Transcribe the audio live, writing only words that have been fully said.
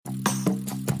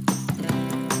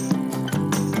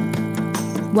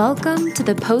Welcome to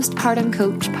the Postpartum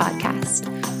Coach podcast,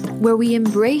 where we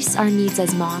embrace our needs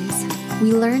as moms,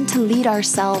 we learn to lead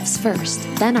ourselves first,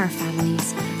 then our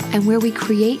families, and where we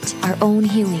create our own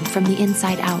healing from the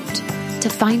inside out to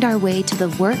find our way to the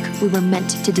work we were meant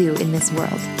to do in this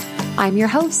world. I'm your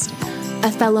host, a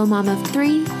fellow mom of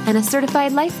 3 and a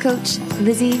certified life coach,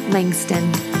 Lizzie Langston.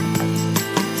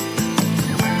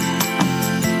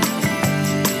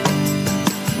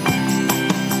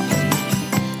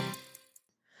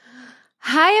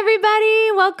 Hi,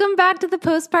 everybody. Welcome back to the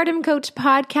Postpartum Coach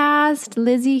podcast.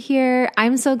 Lizzie here.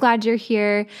 I'm so glad you're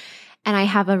here. And I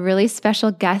have a really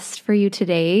special guest for you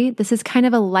today. This is kind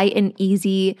of a light and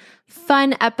easy,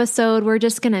 fun episode. We're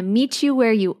just going to meet you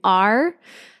where you are.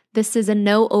 This is a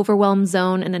no overwhelm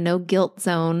zone and a no guilt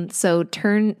zone. So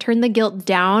turn the guilt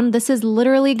down. This is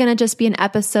literally going to just be an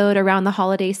episode around the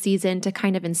holiday season to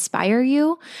kind of inspire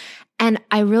you. And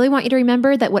I really want you to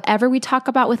remember that whatever we talk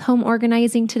about with home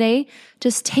organizing today,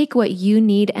 just take what you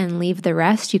need and leave the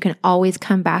rest. You can always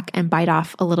come back and bite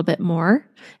off a little bit more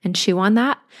and chew on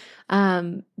that.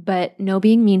 But no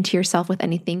being mean to yourself with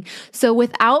anything. So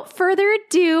without further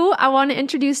ado, I want to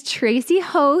introduce Tracy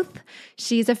Hoth.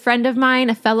 She's a friend of mine,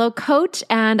 a fellow coach,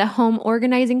 and a home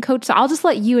organizing coach. So I'll just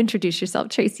let you introduce yourself,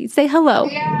 Tracy. Say hello.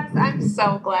 Yes, I'm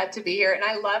so glad to be here. And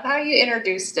I love how you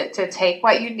introduced it, to take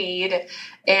what you need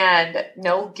and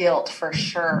no guilt for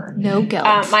sure. No guilt.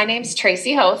 My name's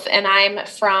Tracy Hoth, and I'm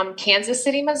from Kansas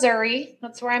City, Missouri.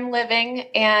 That's where I'm living.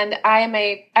 And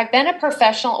I've been a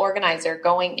professional organizer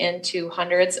going into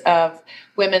hundreds of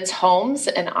women's homes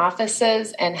and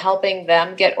offices and helping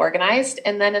them get organized.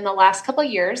 And then in the last couple of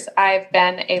years, I've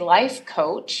been a life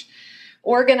coach,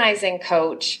 organizing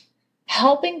coach,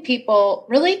 helping people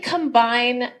really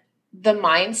combine the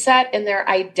mindset and their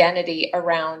identity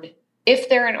around if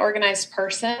they're an organized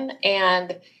person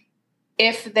and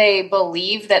if they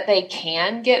believe that they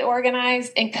can get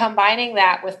organized, and combining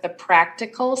that with the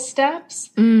practical steps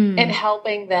and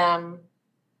helping them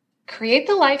create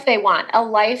the life they want, a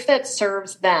life that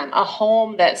serves them, a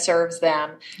home that serves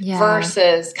them,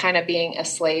 versus kind of being a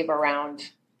slave around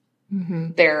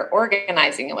their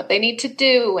organizing and what they need to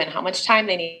do and how much time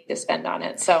they need to spend on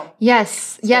it. So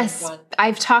yes.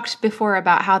 I've talked before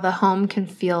about how the home can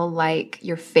feel like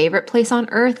your favorite place on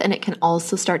earth, and it can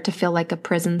also start to feel like a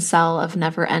prison cell of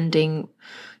never-ending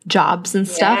jobs and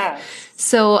stuff. Yes.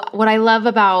 So what I love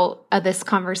about this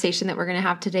conversation that we're going to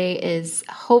have today is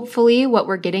hopefully what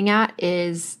we're getting at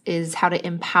is how to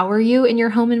empower you in your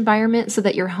home environment so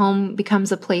that your home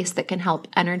becomes a place that can help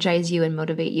energize you and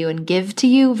motivate you and give to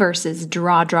you versus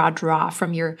draw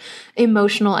from your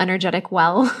emotional, energetic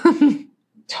well.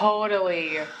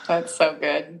 Totally. That's so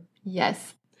good.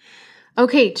 Yes.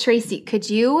 Okay, Tracy, could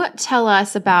you tell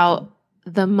us about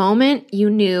the moment you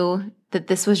knew that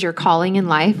this was your calling in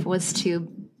life, was to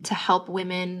help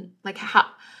women? Like how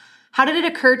did it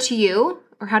occur to you,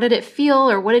 or how did it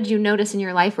feel, or what did you notice in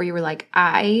your life where you were like,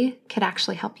 I could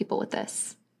actually help people with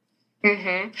this?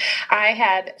 I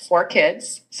had 4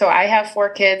 kids. So I have 4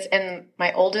 kids, and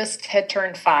my oldest had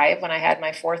turned 5 when I had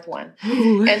my 4th one.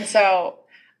 Ooh. And so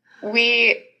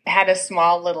we had a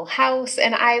small little house,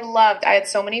 and I had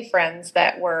so many friends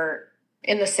that were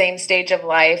in the same stage of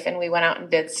life, and we went out and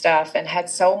did stuff and had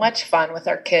so much fun with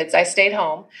our kids. I stayed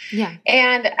home. Yeah.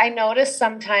 And I noticed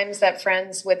sometimes that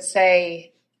friends would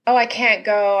say, oh, I can't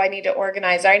go. I need to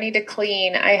organize. I need to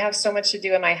clean. I have so much to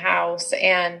do in my house.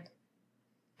 And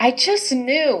I just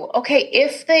knew, okay,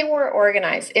 if they were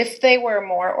organized, if they were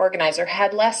more organized or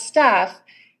had less stuff,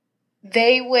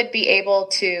 they would be able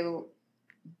to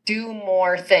do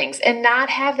more things and not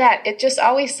have that. It just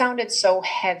always sounded so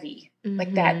heavy.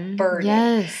 Like that burden.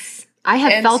 Yes. I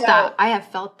have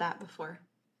felt that before.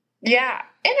 Yeah.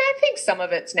 And I think some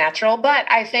of it's natural,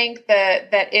 but I think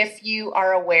that if you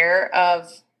are aware of,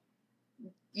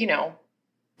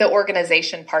 the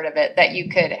organization part of it, that you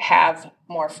could have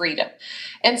more freedom.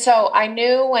 And so I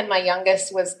knew when my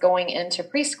youngest was going into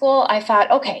preschool, I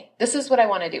thought, okay, this is what I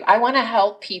want to do. I want to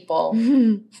help people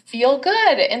feel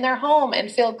good in their home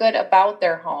and feel good about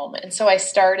their home. And so I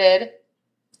started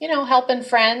helping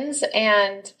friends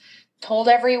and told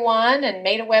everyone and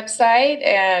made a website,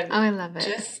 and I love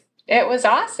it. It was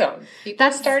awesome.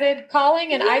 People started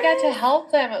calling, and I got to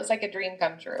help them. It was like a dream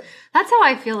come true. That's how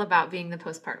I feel about being the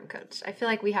postpartum coach. I feel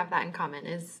like we have that in common.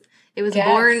 It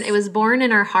was born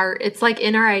in our heart. It's like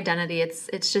in our identity.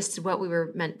 It's just what we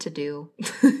were meant to do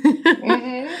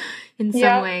in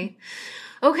some way.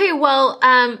 Okay, well,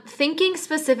 thinking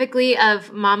specifically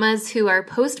of mamas who are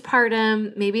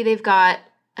postpartum, maybe they've got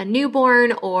a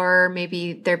newborn, or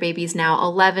maybe their baby's now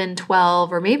 11,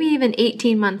 12, or maybe even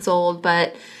 18 months old,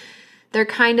 but they're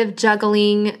kind of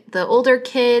juggling the older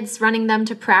kids, running them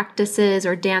to practices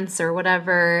or dance or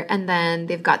whatever, and then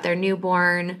they've got their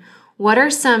newborn. What are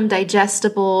some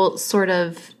digestible, sort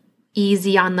of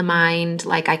easy on the mind,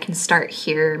 like I can start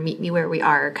here, meet me where we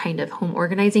are, kind of home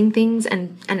organizing things?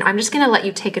 And I'm just going to let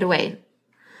you take it away.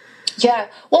 Yeah.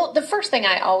 Well, the first thing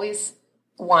I always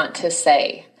want to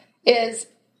say is,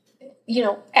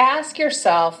 ask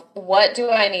yourself, what do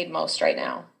I need most right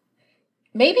now?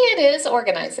 Maybe it is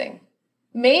organizing.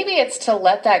 Maybe it's to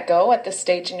let that go at this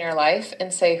stage in your life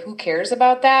and say, who cares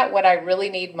about that? What I really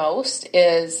need most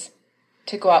is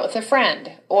to go out with a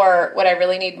friend, or what I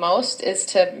really need most is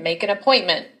to make an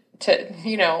appointment to,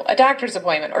 a doctor's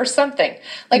appointment or something.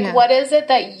 Like, What is it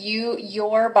that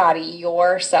your body,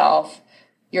 yourself,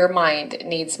 your mind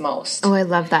needs most? Oh, I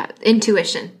love that.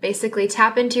 Intuition. Basically,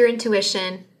 tap into your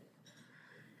intuition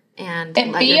and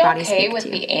let be your body okay speak with to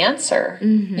you. the answer,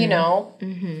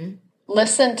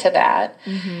 Listen to that.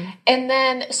 And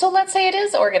then, so let's say it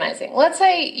is organizing. Let's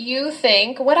say you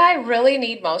think what I really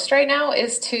need most right now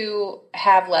is to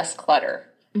have less clutter,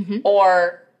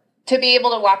 or to be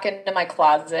able to walk into my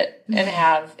closet and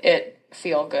have it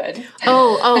feel good.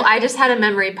 Oh, I just had a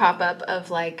memory pop up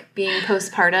of like being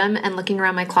postpartum and looking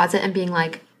around my closet and being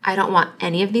like, I don't want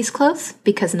any of these clothes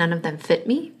because none of them fit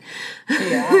me.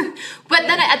 Yeah. But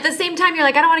then at the same time, you're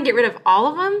like, I don't want to get rid of all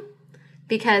of them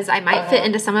because I might fit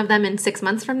into some of them in 6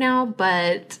 months from now,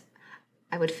 but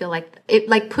I would feel like it,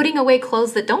 like putting away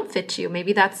clothes that don't fit you.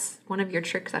 Maybe that's one of your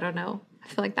tricks. I don't know. I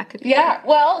feel like that could be. Yeah.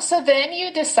 Well, so then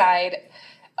you decide,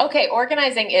 okay,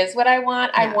 organizing is what I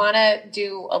want. Yeah. I want to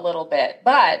do a little bit,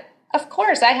 but of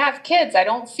course I have kids. I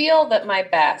don't feel that my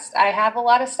best. I have a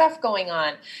lot of stuff going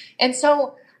on. And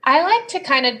so I like to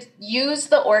kind of use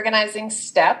the organizing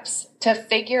steps to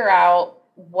figure out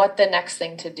what the next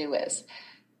thing to do is.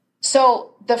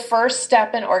 So the first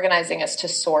step in organizing is to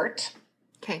sort.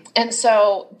 Okay. And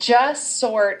so just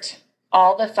sort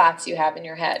all the thoughts you have in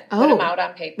your head. Put them out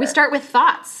on paper. We start with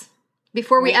thoughts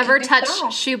before we ever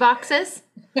touch shoe boxes.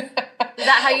 Is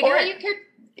that how you do it?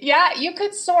 You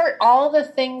could sort all the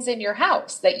things in your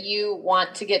house that you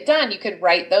want to get done. You could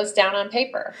write those down on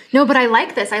paper. No, but I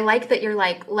like this. I like that you're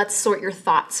like, let's sort your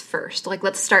thoughts first. Like,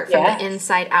 let's start from the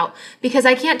inside out. Because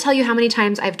I can't tell you how many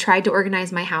times I've tried to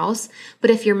organize my house,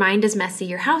 but if your mind is messy,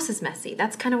 your house is messy.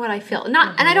 That's kind of what I feel. And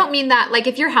I don't mean that, like,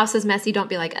 if your house is messy, don't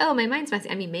be like, oh, my mind's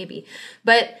messy. I mean, maybe.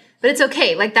 But it's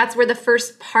okay. Like, that's where the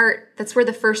first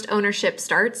ownership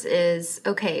starts is,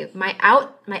 okay, my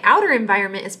outer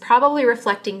environment is probably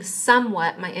reflecting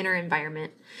somewhat my inner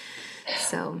environment.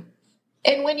 So.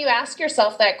 And when you ask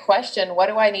yourself that question, what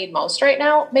do I need most right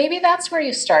now? Maybe that's where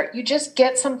you start. You just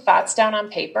get some thoughts down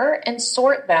on paper and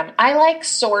sort them. I like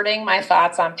sorting my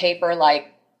thoughts on paper,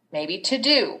 like maybe to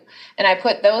do. And I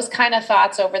put those kind of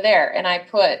thoughts over there. And I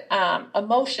put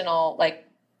emotional, like,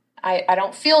 I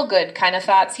don't feel good kind of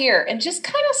thoughts here, and just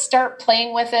kind of start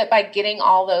playing with it by getting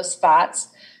all those thoughts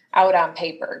out on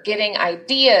paper, getting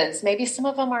ideas. Maybe some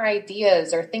of them are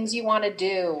ideas or things you want to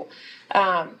do.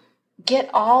 Get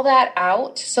all that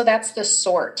out. So that's the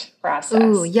sort process.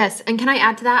 Ooh, yes. And can I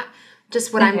add to that?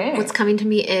 Just what's coming to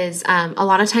me is a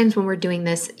lot of times when we're doing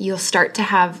this, you'll start to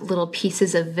have little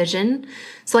pieces of vision.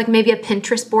 So like maybe a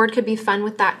Pinterest board could be fun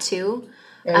with that too.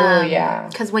 Oh, yeah.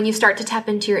 Because when you start to tap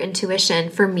into your intuition,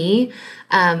 for me,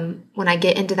 when I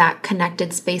get into that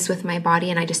connected space with my body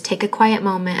and I just take a quiet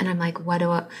moment and I'm like, what do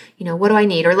I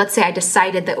need? Or let's say I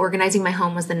decided that organizing my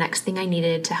home was the next thing I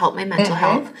needed to help my mental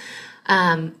health.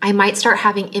 I might start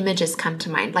having images come to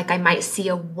mind. Like I might see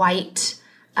a white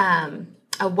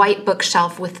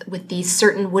bookshelf with these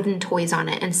certain wooden toys on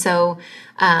it. And so,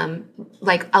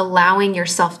 like allowing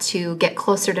yourself to get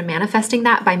closer to manifesting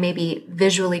that by maybe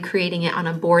visually creating it on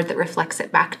a board that reflects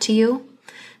it back to you.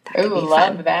 That could be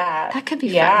love fun. That. That could be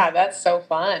fun. Yeah, that's so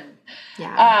fun.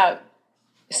 Yeah.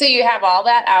 So you have all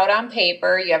that out on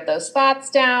paper. You have those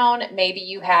thoughts down. Maybe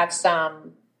you have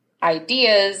some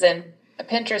ideas and a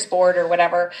Pinterest board or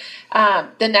whatever.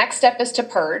 The next step is to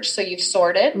purge. So you've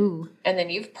sorted and then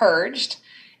you've purged.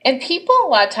 And people, a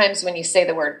lot of times when you say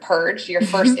the word purge, your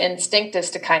first instinct is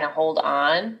to kind of hold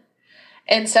on.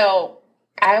 And so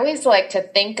I always like to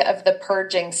think of the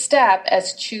purging step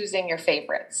as choosing your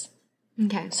favorites.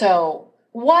 Okay. So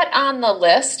what on the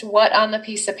list, what on the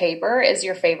piece of paper is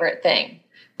your favorite thing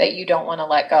that you don't want to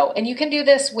let go? And you can do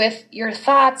this with your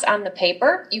thoughts on the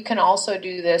paper. You can also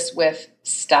do this with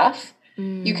stuff.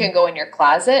 You can go in your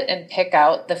closet and pick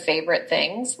out the favorite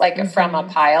things, like from a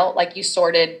pile, like you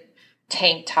sorted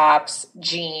tank tops,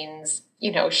 jeans,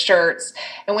 shirts.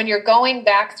 And when you're going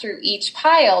back through each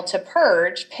pile to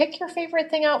purge, pick your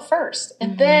favorite thing out first.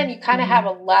 And then you kind of have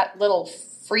a little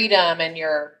freedom in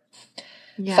your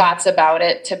thoughts about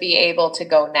it to be able to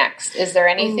go next? Is there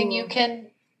anything you can,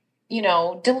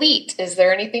 delete? Is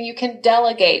there anything you can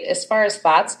delegate as far as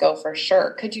thoughts go? For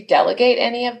sure. Could you delegate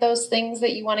any of those things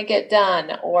that you want to get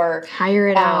done or hire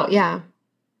it out? Yeah.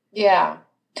 Yeah.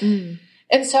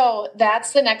 And so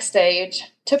that's the next stage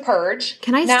to purge.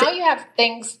 You have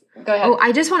things. Go ahead. Oh,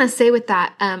 I just want to say with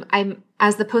that, I'm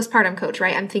as the postpartum coach,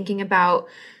 right? I'm thinking about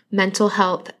mental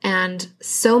health, and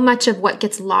so much of what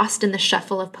gets lost in the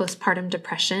shuffle of postpartum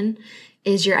depression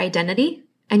is your identity.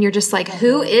 And you're just like,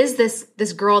 who is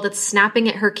this girl that's snapping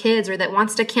at her kids or that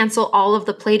wants to cancel all of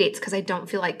the play dates because I don't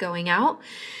feel like going out?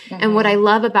 And what I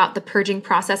love about the purging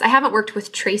process, I haven't worked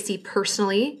with Tracy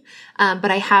personally, but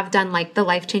I have done like the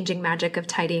life-changing magic of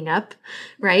tidying up,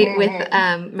 right?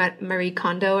 With Marie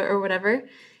Kondo or whatever.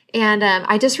 And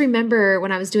I just remember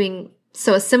when I was doing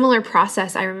a similar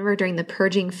process, I remember during the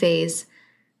purging phase,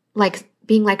 like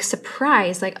being like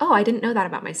surprised, like, oh, I didn't know that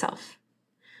about myself.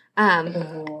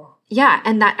 Yeah.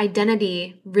 And that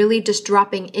identity really just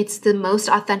dropping. It's the most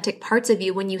authentic parts of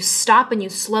you when you stop and you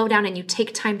slow down and you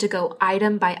take time to go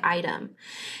item by item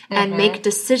and make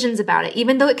decisions about it,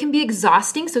 even though it can be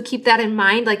exhausting. So keep that in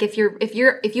mind. Like if you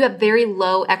have very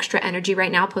low extra energy right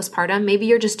now, postpartum, maybe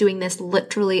you're just doing this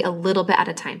literally a little bit at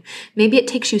a time. Maybe it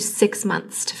takes you 6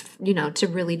 months to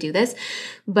really do this.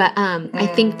 But, I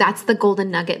think that's the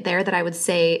golden nugget there that I would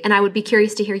say, and I would be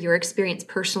curious to hear your experience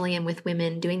personally and with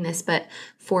women doing this. But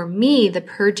for me, the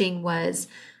purging was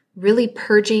really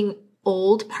purging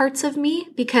old parts of me,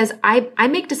 because I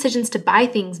make decisions to buy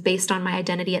things based on my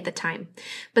identity at the time,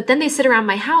 but then they sit around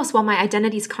my house while my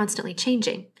identity is constantly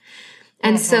changing.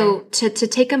 And so to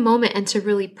take a moment and to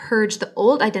really purge the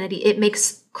old identity, it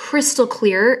makes crystal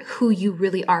clear who you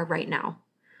really are right now.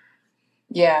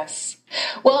 Yes.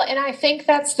 Well, and I think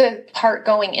that's the part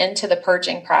going into the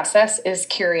purging process is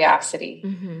curiosity.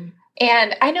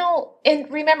 And I know,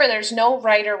 and remember, there's no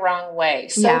right or wrong way.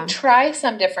 So try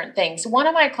some different things. One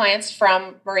of my clients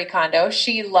from Marie Kondo,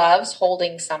 she loves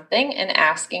holding something and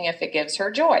asking if it gives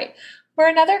her joy. Where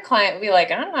another client would be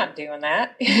like, I'm not doing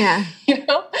that. Yeah.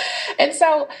 And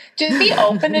so just be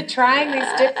open to trying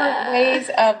these different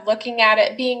ways of looking at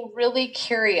it, being really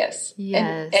curious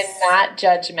and not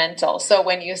judgmental. So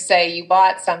when you say you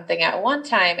bought something at one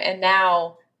time and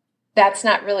now that's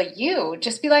not really you,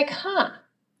 just be like,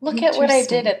 look at what I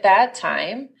did at that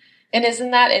time. And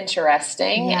isn't that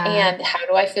interesting? Yeah. And how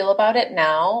do I feel about it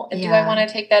now? And do I want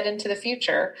to take that into the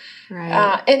future?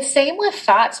 Right. And same with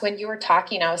thoughts. When you were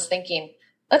talking, I was thinking,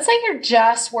 let's say you're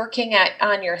just working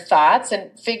on your thoughts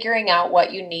and figuring out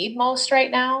what you need most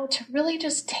right now, to really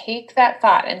just take that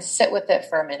thought and sit with it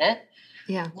for a minute.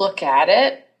 Yeah. Look at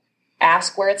it,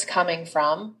 ask where it's coming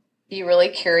from, be really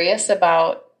curious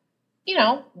about,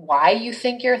 why you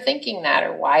think you're thinking that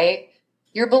or why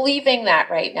you're believing that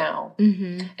right now,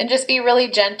 and just be really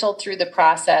gentle through the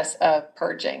process of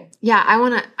purging. Yeah. I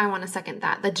want to second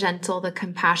that, the gentle, the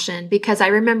compassion, because I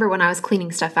remember when I was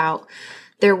cleaning stuff out,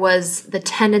 there was the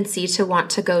tendency to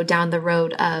want to go down the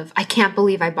road of, I can't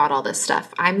believe I bought all this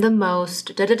stuff. I'm the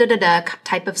most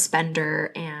type of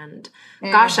spender. And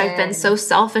gosh, I've been so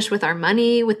selfish with our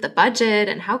money, with the budget.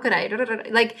 And how could I,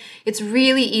 like, it's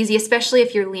really easy, especially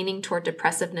if you're leaning toward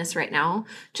depressiveness right now,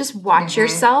 just watch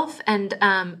yourself. And,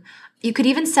 you could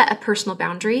even set a personal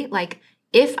boundary. Like,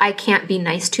 if I can't be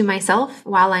nice to myself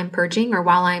while I'm purging or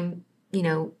while I'm,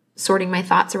 sorting my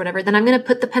thoughts or whatever, then I'm going to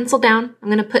put the pencil down. I'm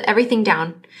going to put everything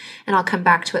down, and I'll come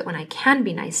back to it when I can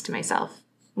be nice to myself,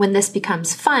 when this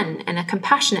becomes fun and a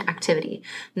compassionate activity,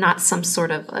 not some sort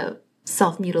of a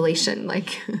self-mutilation.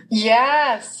 Like,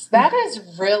 yes, that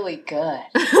is really good.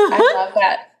 I love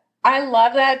that. I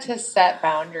love that, to set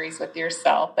boundaries with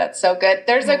yourself. That's so good.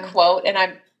 There's a quote, and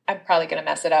I'm probably going to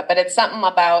mess it up, but it's something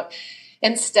about,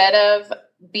 instead of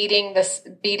beating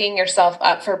yourself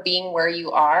up for being where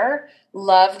you are,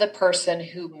 love the person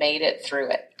who made it through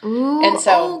it. Ooh, and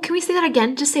so, can we say that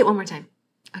again? Just say it one more time.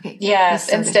 Okay. Yes.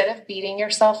 Instead of beating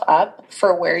yourself up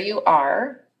for where you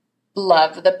are,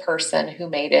 love the person who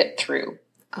made it through.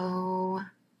 Oh,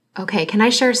 okay. Can I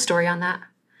share a story on that?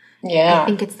 Yeah. I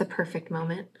think it's the perfect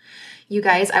moment. You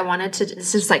guys,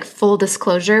 this is like full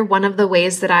disclosure. One of the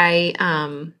ways that I,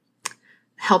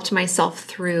 helped myself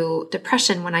through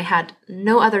depression when I had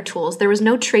no other tools. There was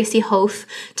no Tracy Hoth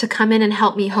to come in and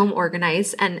help me home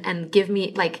organize and give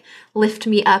me, like, lift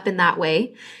me up in that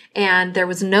way. And there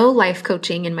was no life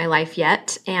coaching in my life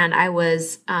yet. And I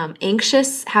was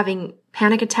anxious, having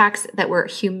panic attacks that were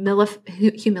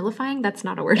humilifying. That's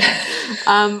not a word.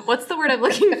 What's the word I'm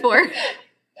looking for?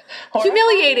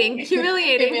 Humiliating.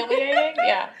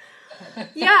 Yeah.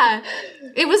 Yeah.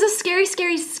 It was a scary,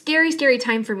 scary, scary, scary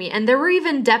time for me. And there were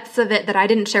even depths of it that I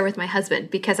didn't share with my husband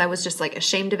because I was just like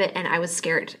ashamed of it and I was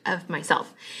scared of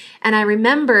myself. And I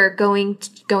remember going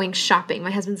shopping.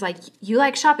 My husband's like, you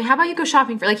like shopping? How about you go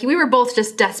shopping for, like, we were both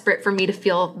just desperate for me to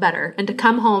feel better and to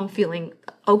come home feeling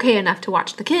okay enough to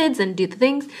watch the kids and do the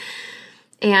things.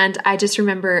 And I just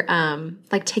remember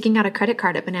like taking out a credit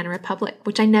card at Banana Republic,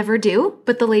 which I never do.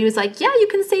 But the lady was like, yeah, you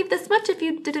can save this much if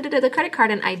you did the credit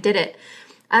card. And I did it.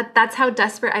 That's how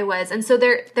desperate I was. And so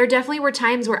there definitely were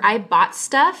times where I bought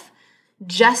stuff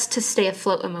just to stay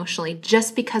afloat emotionally,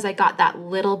 just because I got that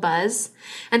little buzz.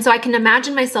 And so I can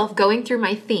imagine myself going through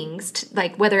my things,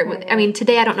 like whether it was, I mean,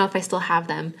 today I don't know if I still have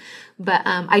them, but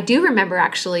I do remember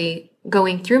actually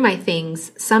going through my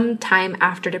things sometime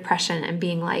after depression and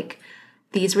being like,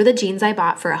 these were the jeans I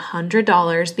bought for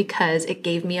 $100 because it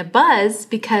gave me a buzz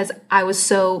because I was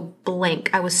so blank.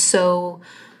 I was so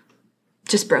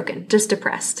just broken, just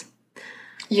depressed.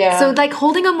 Yeah. So like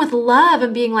holding them with love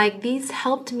and being like, these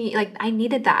helped me. Like I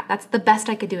needed that. That's the best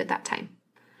I could do at that time.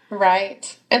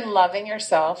 Right. And loving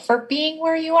yourself for being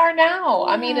where you are now.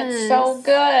 Yes. I mean, it's so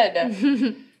good.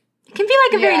 It can be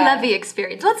like a very lovey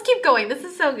experience. Let's keep going. This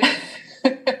is so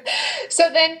good.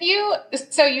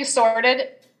 So you sorted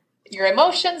your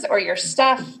emotions or your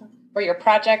stuff or your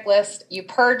project list, you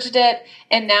purged it,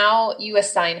 and now you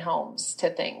assign homes to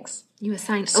things. You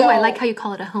assign, I like how you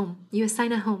call it a home. You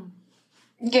assign a home.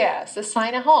 Yes,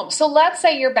 assign a home. So let's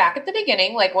say you're back at the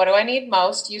beginning, like what do I need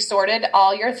most? You sorted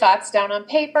all your thoughts down on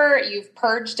paper, you've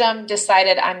purged them,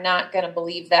 decided I'm not going to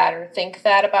believe that or think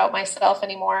that about myself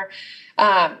anymore.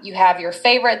 You have your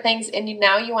favorite things, and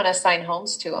now you want to assign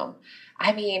homes to them.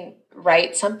 I mean,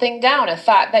 write something down, a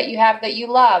thought that you have that you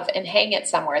love, and hang it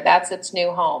somewhere. That's its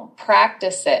new home.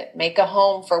 Practice it. Make a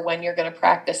home for when you're going to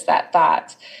practice that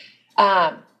thought.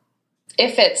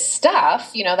 If it's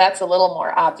stuff, that's a little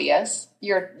more obvious.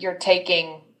 You're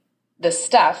taking the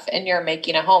stuff and you're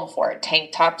making a home for it.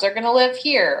 Tank tops are going to live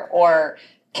here, or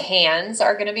cans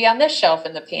are going to be on this shelf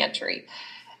in the pantry.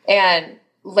 And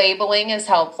labeling is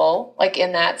helpful. Like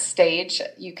in that stage,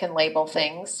 you can label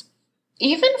things.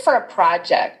 Even for a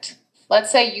project, let's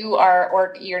say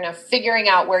you're figuring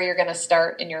out where you're going to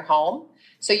start in your home.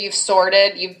 So you've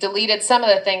deleted some of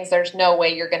the things there's no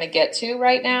way you're going to get to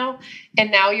right now.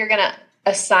 And now you're going to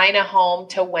assign a home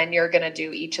to when you're going to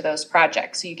do each of those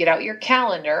projects. So you get out your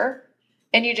calendar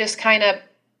and you just kind of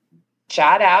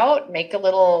jot out, make a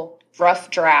little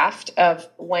rough draft of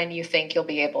when you think you'll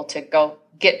be able to go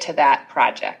get to that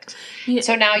project.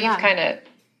 So now you've kind of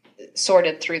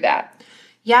sorted through that.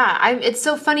 Yeah, it's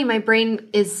so funny. My brain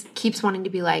keeps wanting to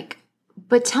be like,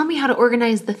 but tell me how to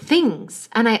organize the things.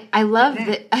 And I love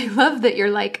that. I love that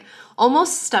you're like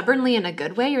almost stubbornly in a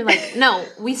good way. You're like, no,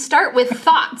 we start with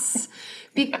thoughts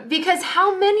because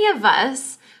how many of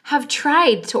us have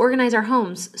tried to organize our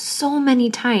homes so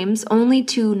many times only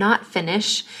to not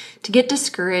finish, to get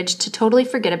discouraged, to totally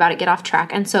forget about it, get off track.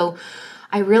 And so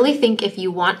I really think if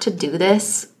you want to do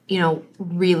this,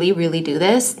 really, really do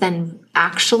this, then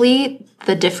actually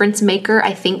the difference maker,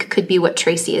 I think, could be what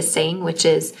Tracy is saying, which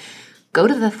is go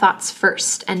to the thoughts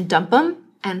first and dump them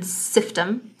and sift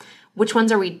them. Which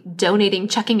ones are we donating,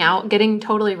 checking out, getting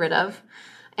totally rid of?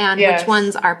 And which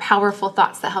ones are powerful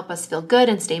thoughts that help us feel good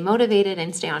and stay motivated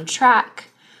and stay on track?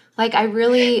 Like, I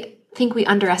really think we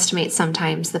underestimate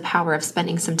sometimes the power of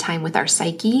spending some time with our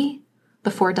psyche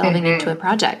before delving into a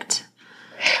project.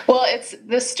 Well, it's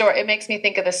this story. It makes me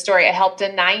think of this story. I helped a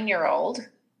 9-year-old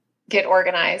get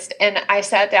organized, and I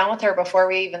sat down with her before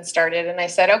we even started, and I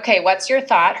said, okay, what's your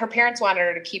thought? Her parents wanted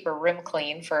her to keep her room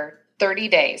clean for 30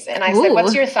 days. And I said,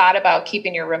 what's your thought about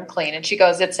keeping your room clean? And she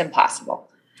goes, it's impossible.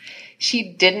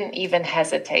 She didn't even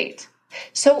hesitate.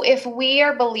 So if we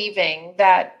are believing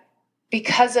that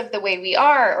because of the way we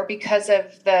are, or because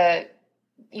of the,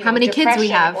 how many kids we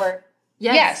have, or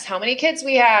yes, how many kids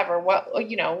we have, or what,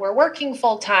 we're working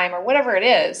full time, or whatever it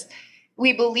is,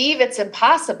 we believe it's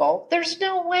impossible. There's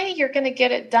no way you're going to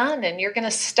get it done. And you're going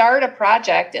to start a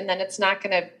project and then it's not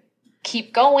going to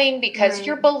keep going because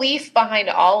your belief behind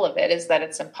all of it is that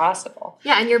it's impossible.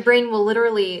 Yeah. And your brain will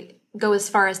literally go as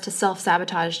far as to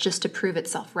self-sabotage just to prove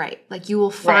itself right. Like you will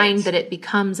find that it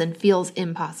becomes and feels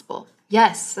impossible.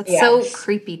 Yes. That's so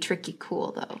creepy, tricky,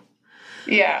 cool though.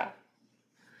 Yeah.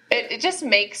 It just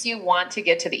makes you want to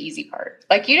get to the easy part.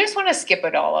 Like you just want to skip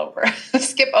it all over,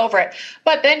 skip over it.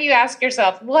 But then you ask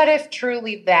yourself, what if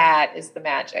truly that is the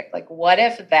magic? Like what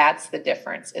if that's the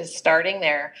difference, is starting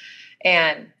there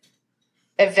and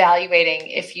evaluating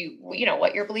if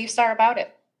what your beliefs are about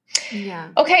it. Yeah.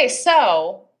 Okay.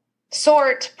 So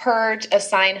sort, purge,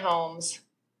 assign homes,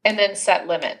 and then set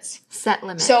limits. Set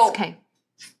limits. So okay.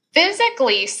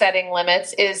 physically setting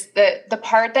limits is the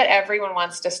part that everyone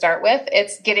wants to start with.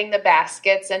 It's getting the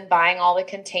baskets and buying all the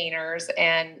containers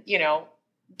and,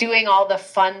 doing all the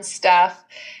fun stuff,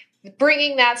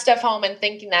 bringing that stuff home and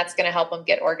thinking that's going to help them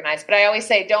get organized. But I always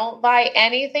say, don't buy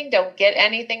anything, don't get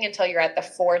anything until you're at the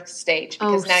fourth stage,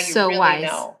 because now you really wise.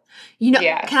 know.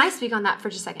 Yes. Can I speak on that for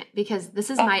just a second? Because this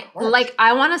is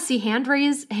I want to see hand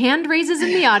raises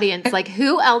in the audience. Like,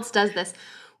 who else does this?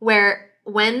 Where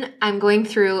when I'm going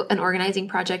through an organizing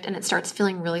project and it starts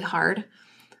feeling really hard,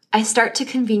 I start to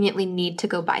conveniently need to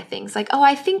go buy things. Like,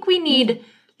 I think we need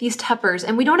these tuppers,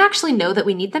 and we don't actually know that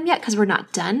we need them yet because we're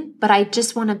not done. But I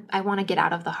just want to get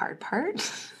out of the hard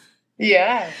part.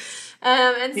 Yes.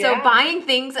 So buying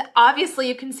things, obviously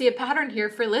you can see a pattern here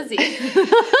for Lizzie.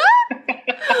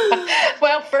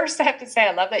 Well, first I have to say,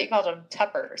 I love that you called them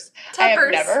tuppers. I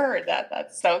have never heard that.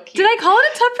 That's so cute. Did I call it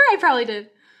a tupper? I probably did.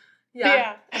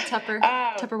 Yeah. A tupper.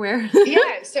 Tupperware.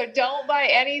 Yeah. So don't buy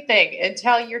anything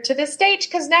until you're to this stage,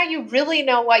 because now you really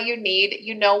know what you need.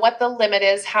 You know what the limit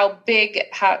is, how big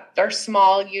or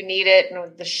small you need it,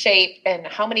 and the shape, and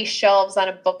how many shelves on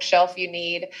a bookshelf you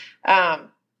need.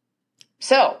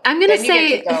 So I'm going to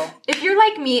say, if you're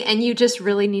like me and you just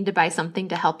really need to buy something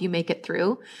to help you make it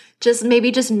through, just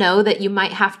know that you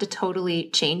might have to totally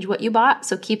change what you bought.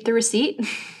 So keep the receipt.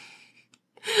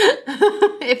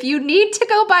 If you need to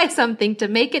go buy something to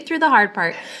make it through the hard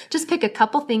part, just pick a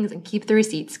couple things and keep the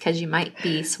receipts, because you might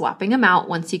be swapping them out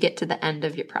once you get to the end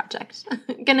of your project.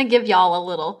 I'm going to give y'all a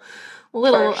little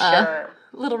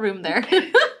room there.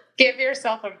 Give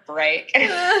yourself a break.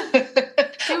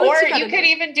 Or you could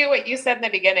even do what you said in the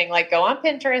beginning, like go on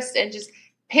Pinterest and just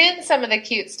pin some of the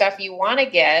cute stuff you want to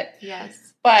get.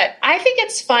 Yes. But I think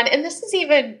it's fun. And this is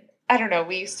even, I don't know,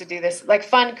 we used to do this, like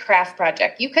fun craft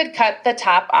project. You could cut the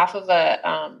top off of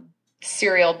a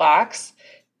cereal box,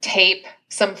 tape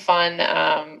some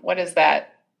fun, what is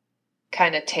that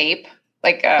kind of tape?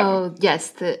 Like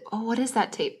what is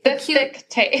that tape? The thick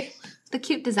tape. The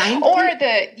cute design? Or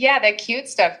the cute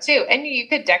stuff too. And you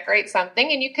could decorate something,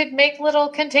 and you could make little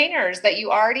containers that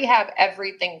you already have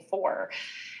everything for.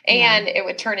 And it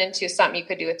would turn into something you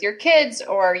could do with your kids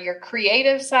or your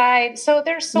creative side. So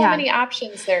there's so many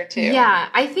options there too. Yeah.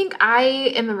 I think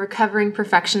I am a recovering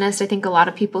perfectionist. I think a lot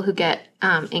of people who get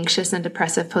anxious and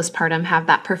depressive postpartum have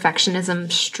that perfectionism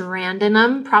strand in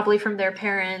them, probably from their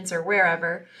parents or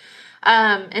wherever.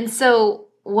 And so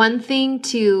one thing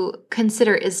to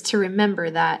consider is to remember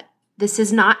that this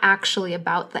is not actually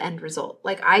about the end result.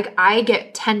 Like I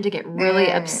tend to get really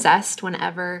obsessed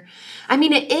whenever,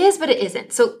 it is, but it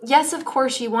isn't. So yes, of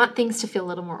course you want things to feel a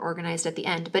little more organized at the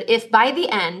end, but if by the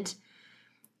end,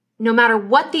 no matter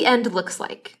what the end looks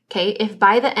like, okay, if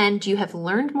by the end you have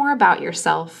learned more about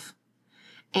yourself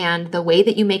and the way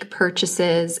that you make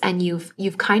purchases, and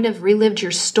you've kind of relived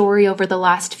your story over the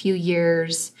last few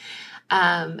years,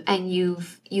 and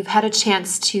you've had a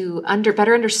chance to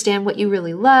better understand what you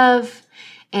really love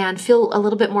and feel a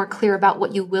little bit more clear about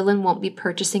what you will and won't be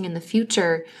purchasing in the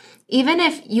future. Even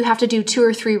if you have to do 2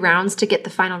 or 3 rounds to get the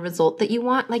final result that you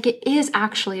want, like it is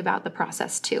actually about the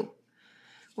process too.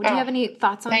 Would you have any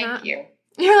thoughts on that? Thank you.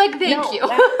 You're like, thank you.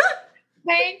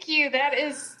 Thank you. That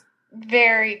is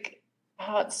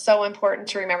it's so important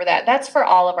to remember that. That's for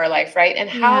all of our life, right? And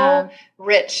how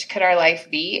rich could our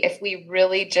life be if we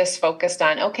really just focused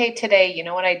on, okay, today, you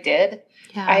know what I did?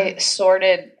 Yeah. I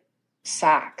sorted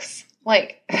socks.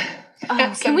 Like,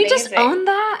 can we just own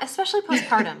that? Especially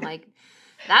postpartum. Like,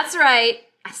 that's right.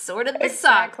 I sorted the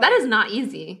socks. That is not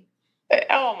easy.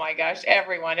 Oh my gosh,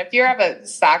 everyone. If you have a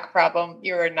sock problem,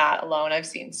 you are not alone. I've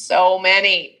seen so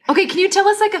many. Okay, can you tell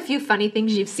us like a few funny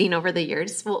things you've seen over the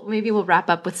years? Well, maybe we'll wrap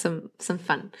up with some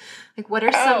fun. Like what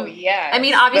are some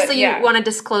obviously you want to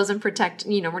disclose and protect,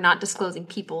 we're not disclosing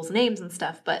people's names and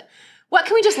stuff, but what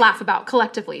can we just laugh about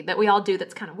collectively that we all do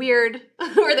that's kind of weird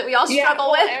or that we all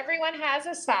struggle with? Everyone has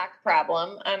a sock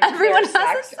problem. Everyone has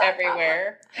socks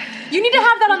everywhere. Problem. You need to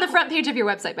have that on the front page of your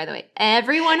website, by the way.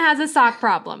 Everyone has a sock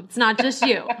problem. It's not just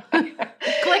you.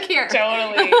 Click here.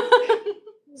 Totally.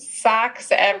 Socks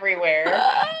everywhere.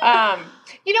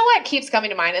 You know what keeps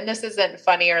coming to mind, and this isn't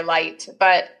funny or light,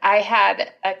 but I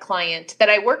had a client that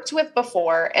I worked with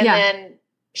before, and then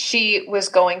she was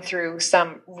going through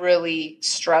some really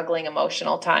struggling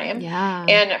emotional time. Yeah.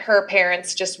 And her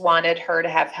parents just wanted her to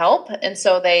have help. And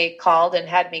so they called and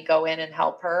had me go in and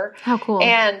help her. How cool.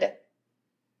 And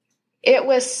it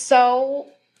was so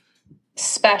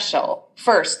special,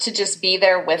 first, to just be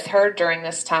there with her during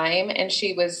this time. And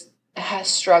she was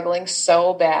struggling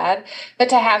so bad, but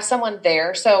to have someone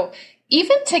there. So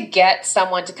even to get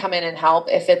someone to come in and help,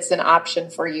 if it's an option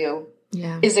for you,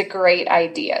 is a great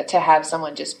idea to have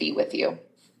someone just be with you.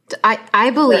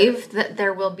 I believe that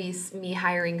there will be me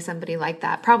hiring somebody like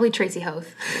that, probably Tracy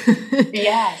Hoth.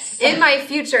 Yes. In my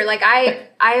future, like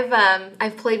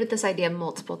I've played with this idea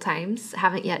multiple times,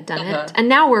 haven't yet done it, and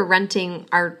now we're renting.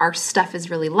 Our stuff is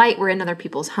really light. We're in other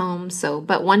people's homes,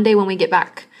 but one day when we get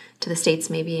back to the States,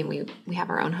 maybe, and we have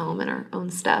our own home and our own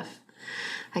stuff,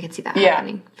 I could see that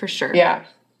happening for sure. Yeah.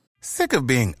 Sick of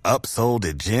being upsold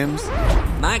at gyms?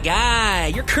 My guy,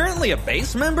 you're currently a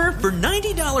base member? For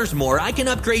 $90 more, I can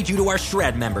upgrade you to our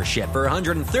Shred membership. For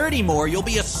 $130 more, you'll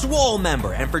be a Swole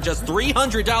member. And for just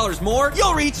 $300 more,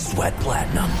 you'll reach Sweat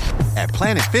Platinum. At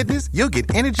Planet Fitness, you'll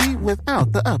get energy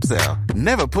without the upsell.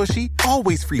 Never pushy,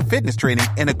 always free fitness training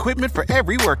and equipment for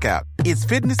every workout. It's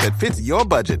fitness that fits your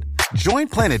budget. Join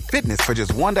Planet Fitness for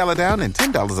just $1 down and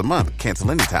 $10 a month. Cancel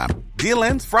anytime. Deal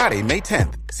ends Friday, May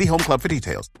 10th. See Home Club for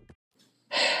details.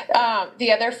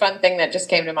 The other fun thing that just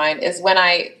came to mind is when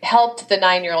I helped the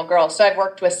 9-year-old girl. So I've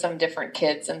worked with some different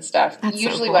kids and stuff. That's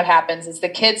Usually so cool. what happens is the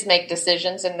kids make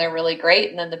decisions and they're really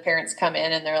great. And then the parents come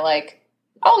in and they're like,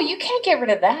 oh, you can't get rid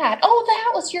of that. Oh,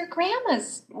 that was your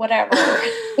grandma's whatever.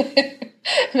 And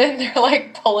then they're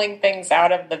like pulling things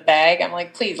out of the bag. I'm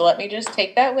like, please let me just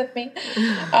take that with me.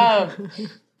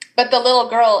 But the little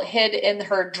girl hid in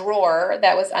her drawer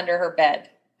that was under her bed.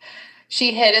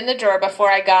 She hid in the drawer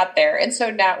before I got there. And so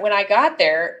now when I got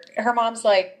there, her mom's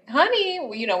like, honey,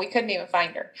 we couldn't even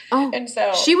find her. Oh, and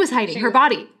so she was hiding her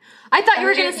body. I thought you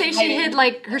were going to say she hid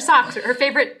like her socks or her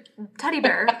favorite teddy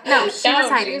bear. No, she was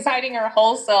hiding. She was hiding her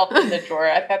whole self in the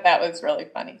drawer. I thought that was really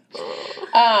funny.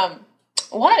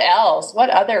 What else? What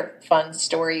other fun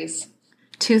stories?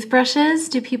 Toothbrushes.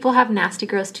 Do people have nasty,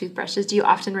 gross toothbrushes? Do you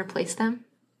often replace them?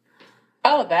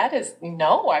 Oh,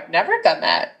 no, I've never done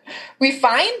that. We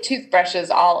find toothbrushes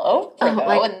all over,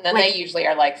 though, and then they usually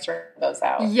are like, throw those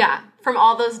out. Yeah, from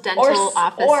all those dental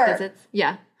office visits.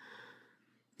 Yeah.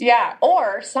 Yeah,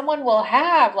 or someone will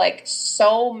have like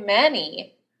so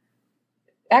many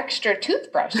extra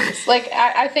toothbrushes. Like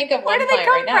I think of one client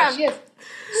right now. She has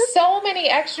so many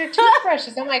extra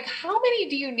toothbrushes. I'm like, how many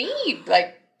do you need?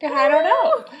 Like, I don't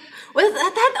know. Well,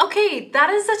 that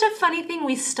is such a funny thing.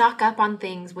 We stock up on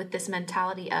things with this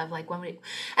mentality of like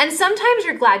and sometimes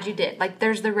you're glad you did. Like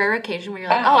there's the rare occasion where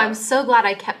you're like, oh, I'm so glad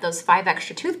I kept those 5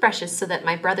 extra toothbrushes so that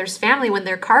my brother's family, when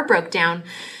their car broke down,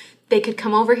 they could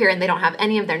come over here and they don't have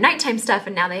any of their nighttime stuff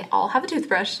and now they all have a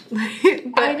toothbrush.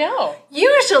 I know.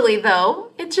 Usually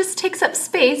though, it just takes up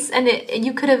space and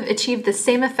you could have achieved the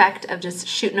same effect of just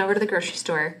shooting over to the grocery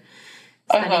store,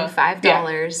 spending $5.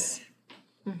 Yeah.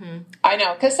 Mm-hmm. I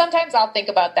know, because sometimes I'll think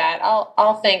about that.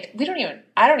 I'll think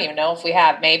I don't even know if we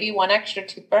have maybe one extra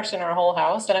toothbrush in our whole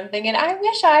house, and I'm thinking I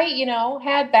wish I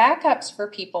had backups for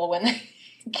people when they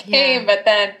came. Yeah. But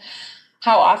then,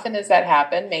 how often does that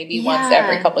happen? Maybe once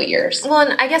every couple of years. Well,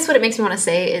 and I guess what it makes me want to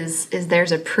say is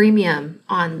there's a premium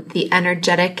on the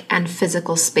energetic and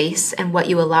physical space and what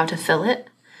you allow to fill it,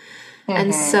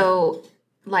 and so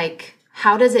like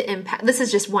how does it impact? This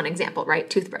is just one example, right?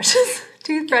 Toothbrushes.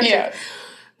 Yeah.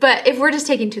 But if we're just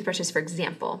taking toothbrushes, for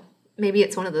example, maybe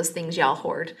it's one of those things y'all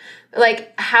hoard.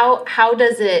 Like, how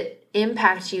does it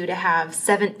impact you to have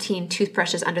 17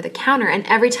 toothbrushes under the counter? And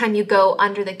every time you go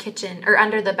under the kitchen or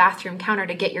under the bathroom counter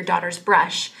to get your daughter's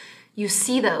brush, you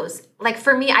see those. Like,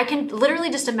 for me, I can literally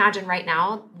just imagine right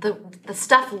now the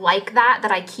stuff like that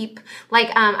I keep. Like,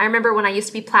 I remember when I used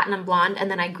to be platinum blonde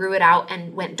and then I grew it out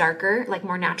and went darker, like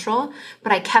more natural.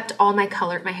 But I kept all my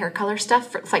hair color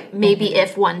stuff for like maybe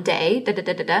if one day,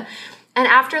 And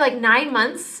after like 9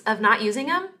 months of not using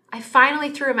them, I finally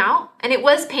threw them out. And it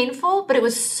was painful, but it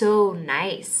was so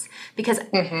nice because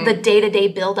the day-to-day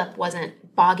buildup wasn't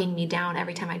bogging me down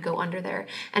every time I'd go under there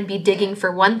and be digging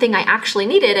for one thing I actually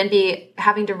needed and be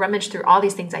having to rummage through all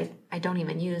these things I don't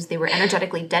even use. They were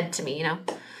energetically dead to me,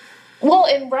 Well,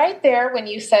 and right there when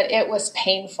you said it was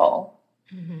painful,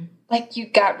 like you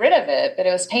got rid of it, but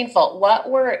it was painful. What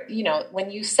were, when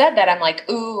you said that, I'm like,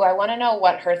 ooh, I want to know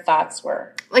what her thoughts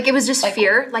were. Like it was just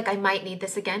fear. Like I might need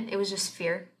this again. It was just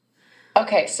fear.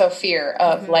 Okay, so fear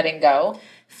of letting go.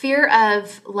 Fear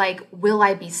of like,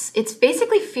 it's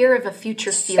basically fear of a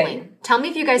future feeling. Tell me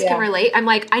if you guys can relate. I'm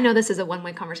like, I know this is a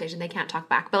one-way conversation. They can't talk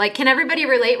back, but like, can everybody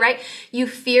relate, right? You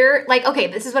fear, like, okay,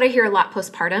 this is what I hear a lot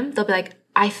postpartum. They'll be like,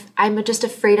 I'm just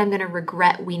afraid I'm going to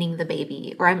regret weaning the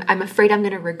baby, or I'm afraid I'm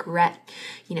going to regret,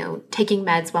 taking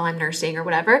meds while I'm nursing or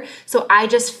whatever. So I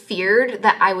just feared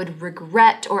that I would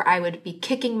regret, or I would be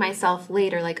kicking myself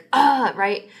later, like,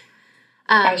 right?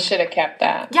 I should have kept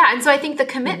that. Yeah. And so I think the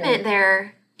commitment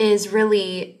there is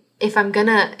really, if I'm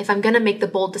gonna make the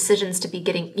bold decisions to be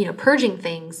getting, purging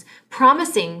things,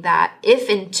 promising that if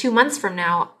in 2 months from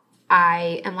now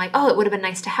I am like, oh, it would have been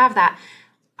nice to have that,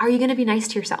 are you going to be nice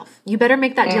to yourself? You better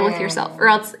make that deal with yourself, or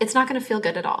else it's not going to feel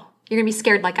good at all. You're going to be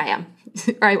scared like I am,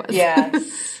 or I was.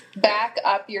 Yes. Back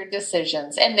up your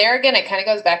decisions. And there again, it kind of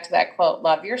goes back to that quote,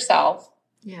 love yourself.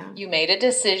 Yeah. You made a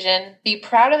decision. Be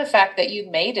proud of the fact that you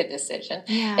made a decision.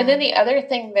 Yeah. And then the other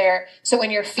thing there, so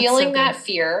when you're feeling that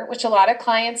fear, which a lot of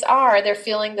clients are, they're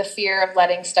feeling the fear of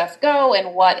letting stuff go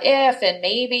and what if and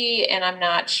maybe, and I'm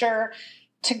not sure,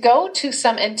 to go to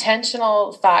some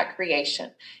intentional thought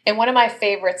creation. And one of my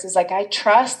favorites is like, I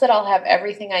trust that I'll have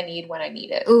everything I need when I need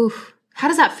it. Oof. How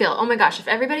does that feel? Oh my gosh, if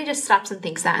everybody just stops and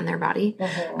thinks that in their body,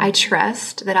 I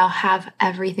trust that I'll have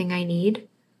everything I need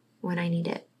when I need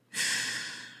it.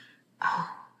 Oh,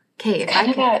 okay.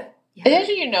 Did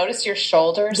you notice your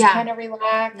shoulders kind of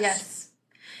relax? Yes.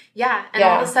 Yeah. And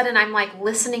all of a sudden I'm like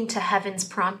listening to heaven's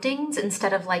promptings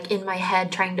instead of like in my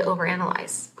head trying to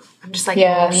overanalyze. I'm just like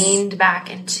leaned back,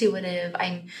 intuitive.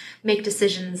 I make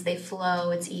decisions. They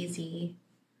flow. It's easy.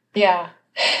 Yeah.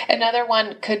 Another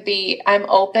one could be, I'm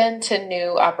open to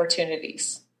new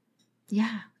opportunities.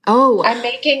 Yeah. Oh. I'm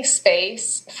making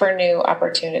space for new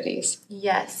opportunities.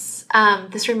 Yes.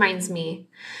 This reminds me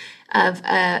of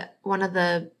one of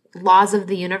the laws of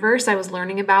the universe I was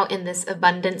learning about in this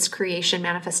abundance creation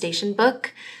manifestation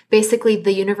book. Basically,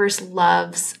 the universe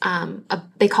loves,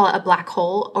 they call it a black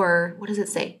hole, or what does it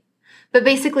say? But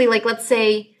basically, like, let's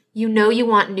say, you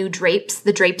want new drapes.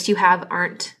 The drapes you have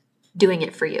aren't doing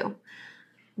it for you.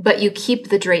 But you keep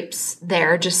the drapes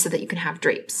there just so that you can have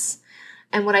drapes.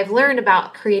 And what I've learned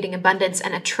about creating abundance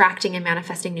and attracting and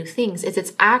manifesting new things is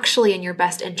it's actually in your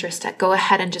best interest to go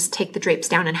ahead and just take the drapes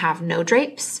down and have no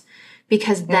drapes.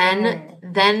 Because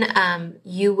then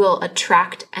you will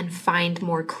attract and find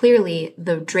more clearly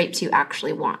the drapes you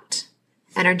actually want.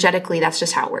 Energetically, that's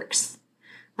just how it works.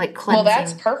 Like cleansing. Well,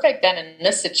 that's perfect then in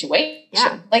this situation.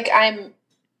 Yeah. Like I'm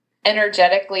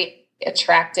energetically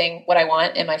attracting what I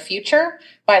want in my future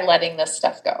by letting this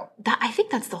stuff go. I think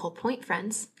that's the whole point,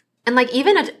 friends. And like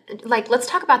even let's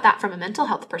talk about that from a mental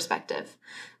health perspective.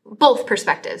 Both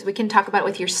perspectives. We can talk about it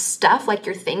with your stuff, like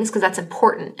your things, because that's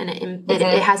important, and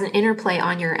it has an interplay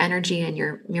on your energy and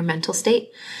your mental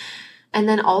state. And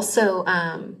then also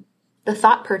the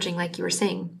thought purging, like you were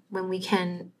saying, when we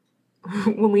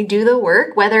do the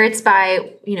work, whether it's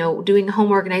by doing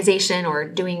home organization or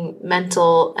doing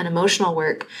mental and emotional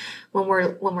work, when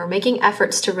we're making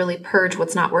efforts to really purge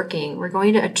what's not working, we're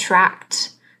going to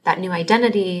attract that new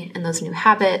identity and those new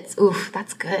habits. Oof,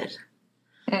 that's good.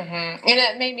 Mm-hmm. And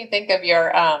it made me think of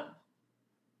your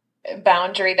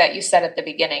boundary that you set at the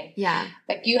beginning. Yeah.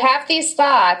 Like you have these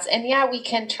thoughts, and we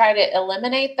can try to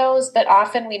eliminate those, but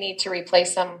often we need to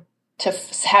replace them to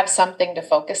have something to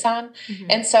focus on. Mm-hmm.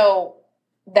 And so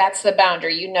that's the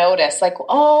boundary. You notice like,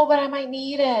 oh, but I might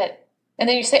need it. And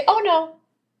then you say, oh no,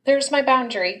 there's my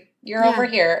boundary. You're over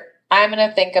here. I'm going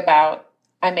to think about,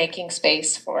 I'm making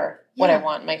space for what I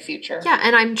want in my future. Yeah.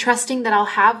 And I'm trusting that I'll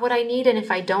have what I need. And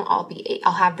if I don't, I'll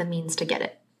have the means to get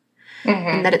it. Mm-hmm.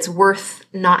 And that it's worth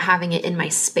not having it in my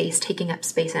space, taking up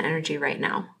space and energy right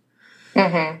now.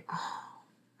 Mm-hmm. Oh,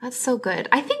 that's so good.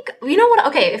 I think, you know what?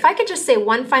 Okay. If I could just say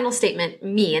one final statement,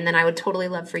 and then I would totally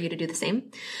love for you to do the same.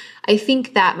 I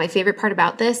think that my favorite part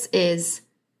about this is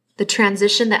the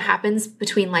transition that happens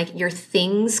between like your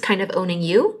things kind of owning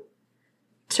you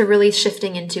to really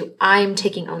shifting into I'm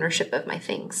taking ownership of my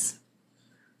things.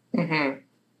 Mm-hmm.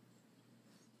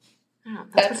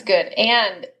 That's good.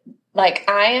 And like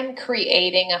I am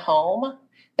creating a home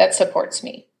that supports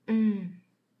me.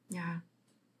 Yeah.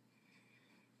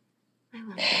 I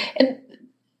love that. And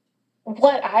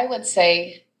what I would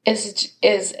say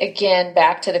is again,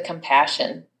 back to the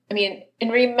compassion. I mean,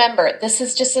 and remember, this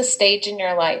is just a stage in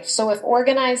your life. So if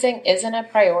organizing isn't a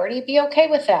priority, be okay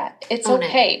with that. It's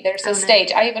okay. There's a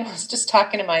stage. I even was just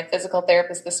talking to my physical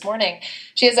therapist this morning.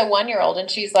 She has a 1-year-old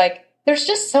and she's like, there's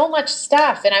just so much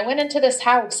stuff. And I went into this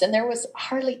house and there was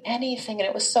hardly anything. And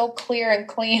it was so clear and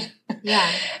clean. Yeah.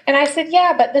 And I said,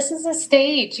 yeah, but this is a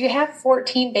stage. You have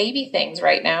 14 baby things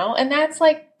right now. And that's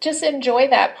like, just enjoy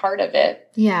that part of it.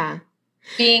 Yeah.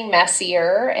 Being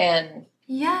messier and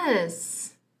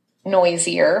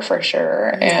noisier for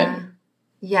sure. Yeah. And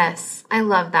yes, I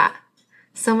love that.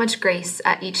 So much grace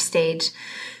at each stage.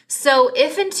 So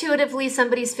if intuitively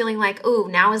somebody's feeling like, oh,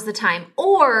 now is the time,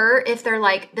 or if they're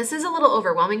like, this is a little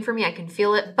overwhelming for me, I can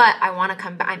feel it, but I want to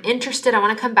come back, I'm interested, I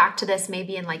want to come back to this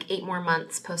maybe in like 8 more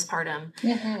months postpartum.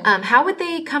 Mm-hmm. How would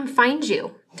they come find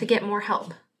you to get more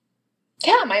help?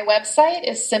 Yeah, my website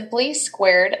is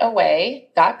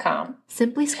simplysquaredaway.com.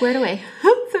 Simply Squared Away.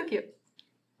 So cute.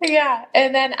 Yeah.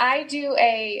 And then I do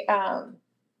a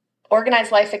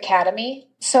Organized Life Academy.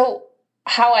 So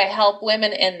how I help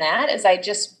women in that is I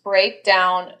just break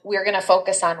down, we're going to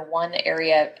focus on one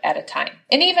area at a time.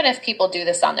 And even if people do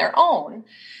this on their own,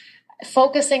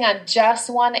 focusing on just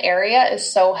one area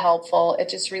is so helpful. It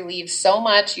just relieves so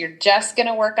much. You're just going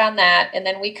to work on that. And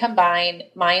then we combine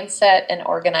mindset and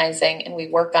organizing, and we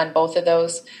work on both of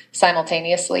those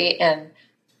simultaneously and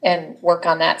work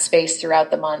on that space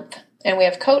throughout the month. And we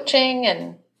have coaching,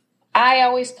 and I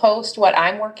always post what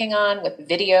I'm working on with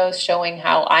videos showing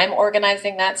how I'm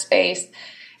organizing that space.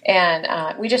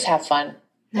 And we just have fun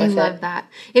with it. I love that.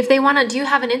 If they want to, do you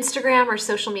have an Instagram or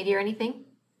social media or anything?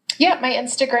 Yeah, my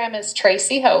Instagram is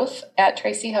Tracy Hoth, at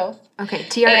Tracy Hoth. Okay,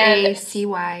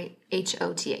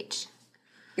 TracyHoth.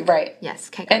 Right. Yes.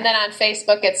 Okay. And then on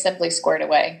Facebook, it's simply Squared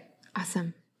Away.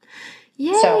 Awesome.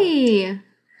 Yay.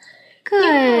 Good.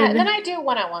 Yeah, and then I do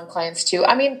one-on-one clients too.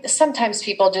 I mean, sometimes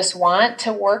people just want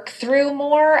to work through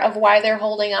more of why they're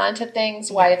holding on to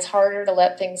things, why it's harder to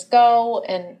let things go,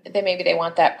 and maybe they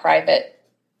want that private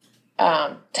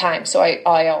time. So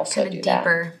I also do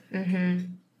deeper. that. Mm-hmm.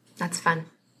 That's fun.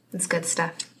 That's good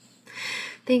stuff.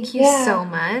 Thank you so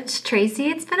much, Tracy.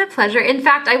 It's been a pleasure. In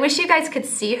fact, I wish you guys could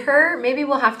see her. Maybe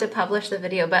we'll have to publish the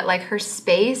video, but like her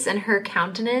space and her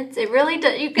countenance, it really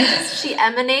does. You can just, she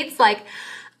emanates like,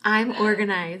 I'm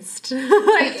organized.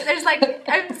 Like there's like,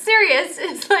 I'm serious.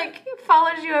 It's like it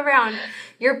follows you around.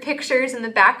 Your pictures in the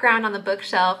background on the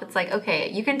bookshelf. It's like,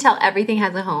 okay, you can tell everything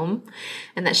has a home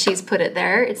and that she's put it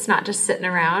there. It's not just sitting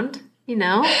around, you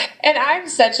know? And I'm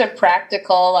such a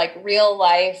practical, like real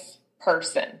life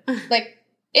person. Like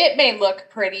it may look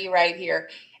pretty right here.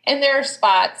 And there are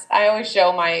spots, I always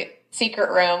show my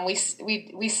secret room. We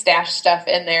stash stuff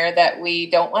in there that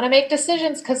we don't want to make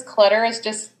decisions because clutter is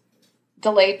just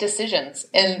delayed decisions.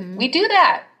 And we do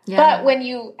that. Yeah. But when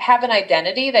you have an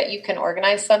identity that you can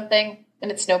organize something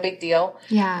and it's no big deal.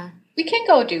 Yeah. We can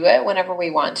go do it whenever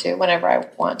we want to, whenever I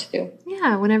want to.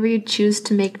 Yeah. Whenever you choose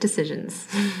to make decisions.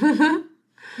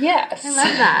 Yes. I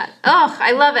love that. Oh,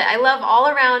 I love it. I love all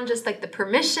around just like the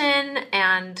permission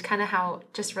and kind of how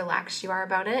just relaxed you are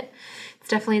about it. It's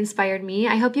definitely inspired me.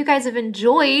 I hope you guys have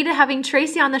enjoyed having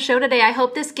Tracy on the show today. I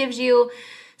hope this gives you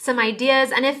some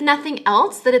ideas. And if nothing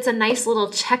else, that it's a nice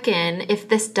little check-in. If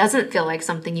this doesn't feel like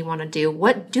something you want to do,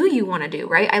 what do you want to do,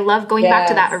 right? I love going back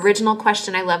to that original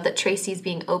question. I love that Tracy's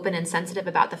being open and sensitive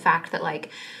about the fact that like,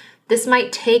 this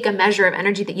might take a measure of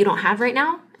energy that you don't have right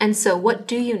now. And so what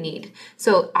do you need?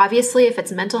 So obviously, if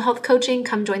it's mental health coaching,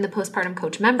 come join the Postpartum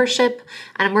Coach membership.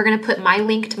 And we're going to put my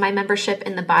link to my membership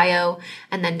in the bio.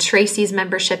 And then Tracy's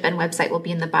membership and website will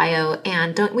be in the bio.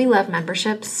 And don't we love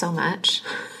memberships so much?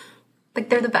 Like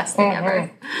they're the best thing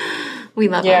ever. We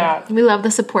love them. We love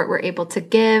the support we're able to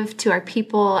give to our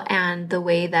people and the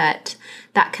way that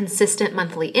that consistent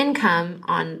monthly income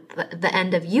on the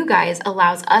end of you guys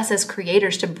allows us as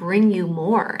creators to bring you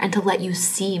more and to let you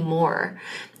see more.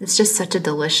 It's just such a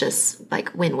delicious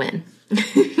like win-win.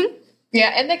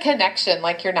 Yeah, and the connection,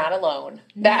 like you're not alone.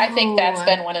 That I think that's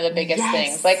been one of the biggest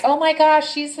things. Like, oh my gosh,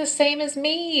 she's the same as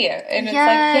me. And it's like,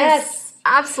 yes.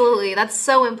 Absolutely. That's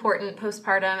so important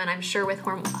postpartum, and I'm sure with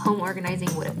home organizing,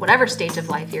 whatever stage of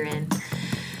life you're in.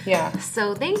 Yeah.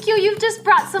 So thank you. You've just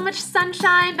brought so much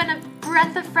sunshine, been a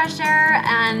breath of fresh air,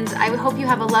 and I hope you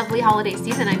have a lovely holiday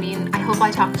season. I mean, I hope I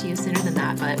talk to you sooner than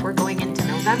that, but we're going into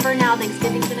November now.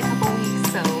 Thanksgiving's in a couple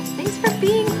weeks, so thanks for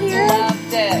being here.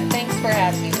 Loved it. Thanks for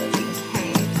having me, Lizzie.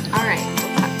 Okay. All right.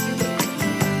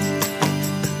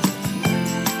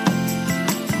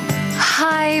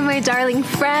 Hi, my darling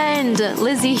friend,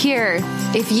 Lizzie here.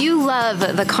 If you love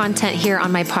the content here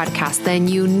on my podcast, then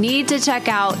you need to check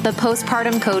out the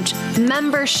Postpartum Coach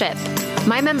membership.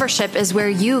 My membership is where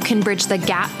you can bridge the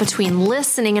gap between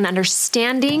listening and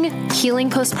understanding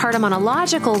healing postpartum on a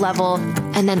logical level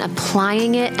and then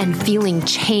applying it and feeling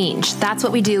change. That's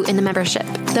what we do in the membership.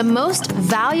 The most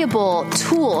valuable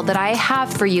tool that I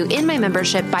have for you in my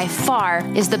membership by far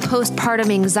is the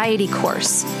Postpartum Anxiety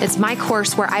course. It's my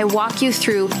course where I walk you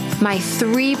through my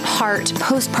 3-part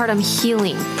postpartum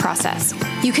healing process.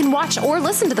 You can watch or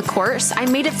listen to the course. I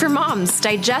made it for moms,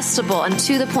 digestible and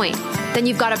to the point. Then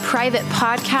you've got a private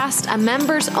podcast, a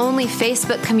members-only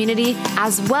Facebook community,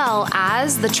 as well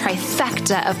as the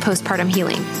trifecta of postpartum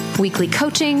healing, weekly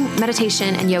coaching,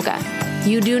 meditation, and yoga.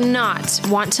 You do not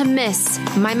want to miss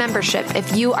my membership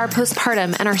if you are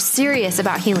postpartum and are serious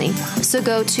about healing. So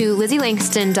go to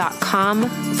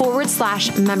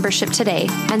LizzieLangston.com/membership today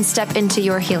and step into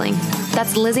your healing.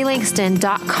 That's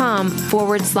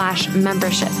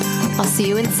LizzieLangston.com/membership. I'll see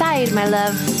you inside, my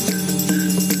love.